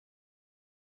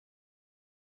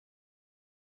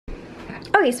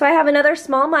Okay, so I have another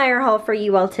small Meijer haul for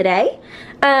you all today.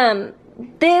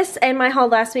 This and my haul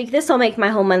last week, this will make my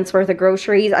whole month's worth of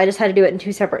groceries. I just had to do it in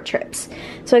 2 separate trips.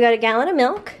 So I got a gallon of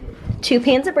milk, 2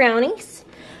 pans of brownies,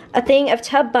 a thing of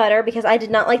tub butter because I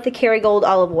did not like the Kerrygold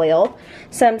olive oil,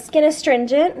 some Skin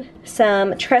Astringent,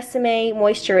 some Tresemme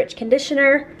Moisture Rich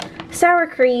Conditioner, sour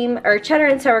cream, or cheddar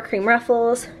and sour cream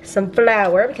ruffles, some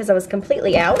flour because I was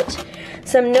completely out,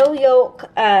 some no yolk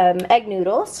egg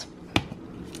noodles,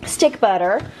 stick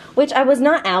butter, which I was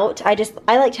not out. I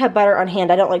like to have butter on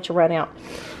hand. I don't like to run out.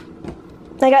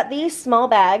 I got these small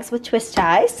bags with twist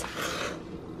ties,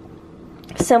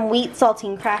 some wheat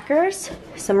saltine crackers,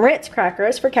 some Ritz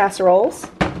crackers for casseroles,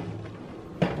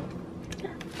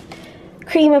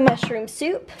 cream of mushroom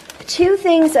soup, 2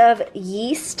 things of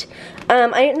yeast.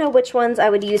 I didn't know which ones I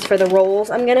would use for the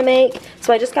rolls I'm gonna make,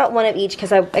 so I just got 1 of each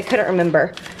because I couldn't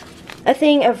remember. A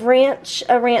thing of a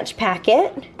ranch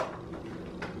packet.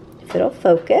 If it'll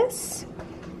focus.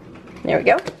 There we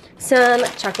go. Some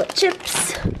chocolate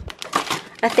chips.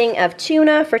 A thing of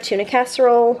tuna for tuna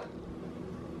casserole.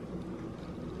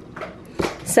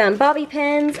 Some bobby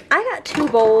pins. I got 2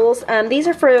 bowls. These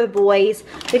are for the boys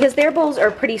because their bowls are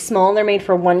pretty small. They're made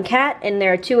for 1 cat and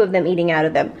there are 2 of them eating out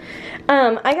of them.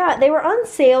 They were on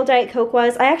sale, Diet Coke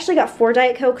was. I actually got 4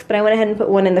 Diet Cokes, but I went ahead and put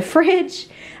 1 in the fridge.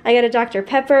 I got a Dr.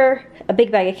 Pepper, a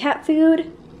big bag of cat food,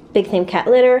 big thing cat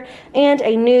litter, and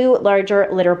a new larger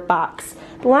litter box.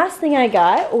 The last thing I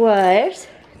got was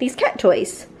these cat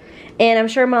toys. And I'm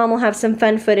sure Mom will have some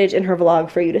fun footage in her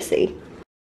vlog for you to see.